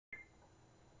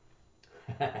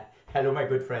Hello, my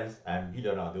good friends. I'm Guy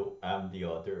Leonardo. I'm the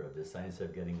author of The Science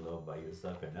of Getting Loved by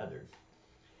Yourself and Others.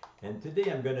 And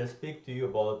today I'm going to speak to you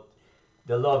about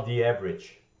the law of the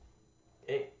average.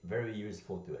 Very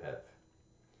useful to have.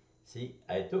 See,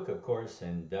 I took a course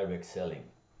in direct selling,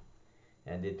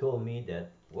 and they told me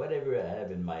that whatever I have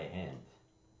in my hand,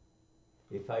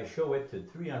 if I show it to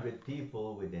 300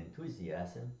 people with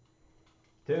enthusiasm,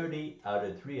 30 out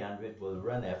of 300 will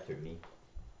run after me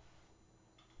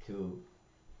to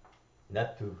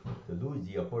not to lose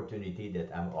the opportunity that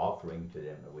I'm offering to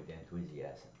them with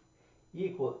enthusiasm. E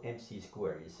equal mc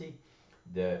squared. You see,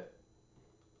 the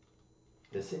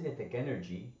the kinetic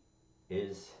energy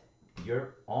is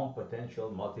your own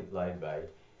potential multiplied by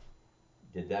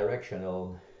the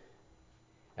directional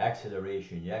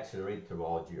acceleration. You accelerate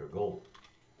towards your goal.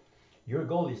 Your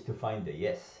goal is to find the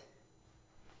yes.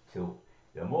 So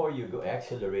the more you go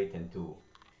accelerate into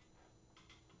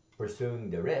pursuing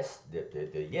the rest,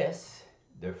 the yes,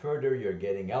 the further you're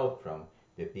getting out from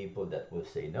the people that will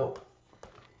say no.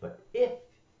 But if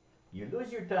you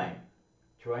lose your time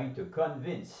trying to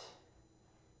convince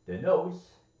the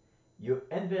no's, you're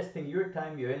investing your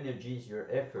time, your energies, your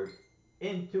effort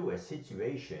into a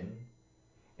situation,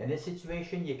 and a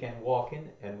situation you can walk in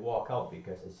and walk out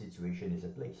because a situation is a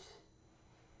place.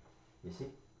 You see?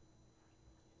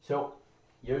 So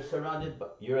you're surrounded,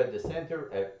 you're at the center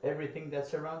of everything that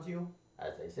surrounds you,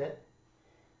 as I said.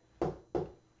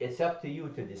 It's up to you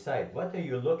to decide what are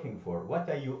you looking for, what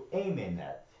are you aiming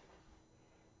at.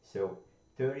 So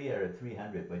 30 out of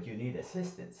 300, but you need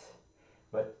assistance.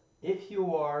 But if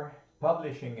you are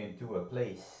publishing into a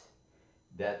place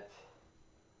that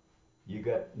you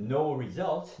got no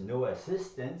results, no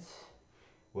assistance,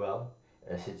 well,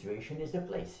 a situation is a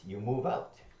place. You move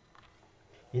out.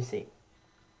 You see,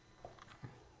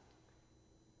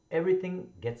 everything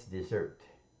gets deserved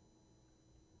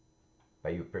by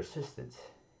your persistence.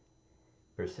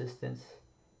 Persistence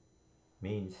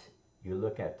means you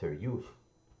look after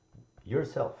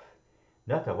yourself,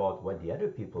 not about what the other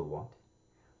people want,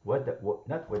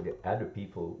 not what the other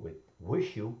people would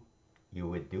wish you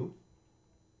would do,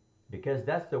 because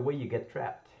that's the way you get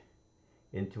trapped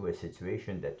into a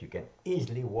situation that you can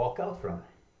easily walk out from.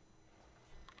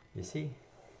 You see,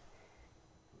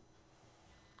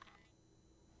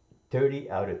 30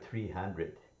 out of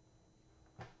 300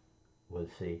 will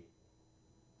say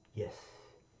yes.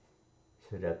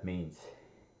 So that means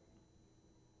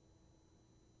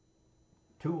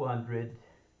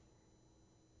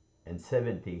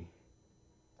 270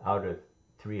 out of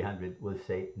 300 will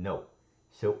say no.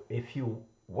 So if you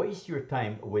waste your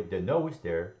time with the no's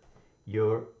there,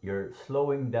 you're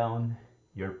slowing down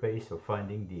your pace of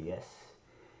finding the yes,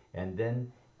 and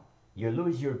then you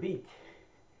lose your beat,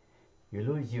 you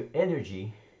lose your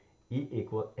energy. E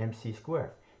equal mc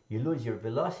squared. You lose your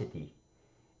velocity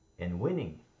in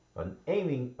winning, on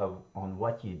aiming on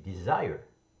what you desire,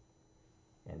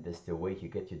 and that's the way you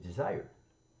get your desire.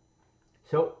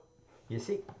 So you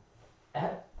see,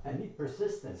 I need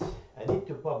persistence. I need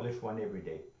to publish one every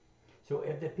day. So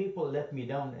if the people let me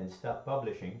down and stop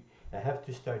publishing, I have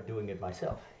to start doing it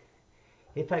myself.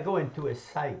 If I go into a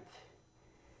site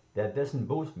that doesn't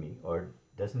boost me or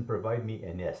doesn't provide me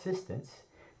any assistance,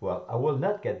 well, I will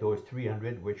not get those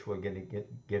 300 which will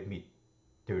give me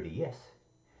 30 yes.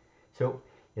 So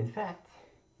in fact,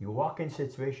 you walk in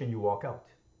situation, you walk out.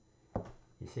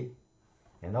 You see?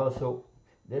 And also,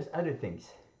 there's other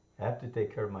things. I have to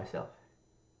take care of myself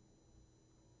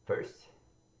first,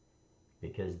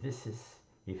 because this is,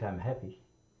 if I'm happy,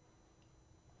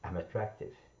 I'm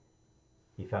attractive.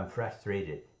 If I'm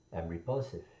frustrated, I'm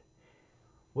repulsive.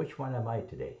 Which one am I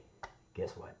today?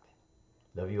 Guess what?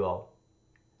 Love you all.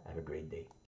 Have a great day.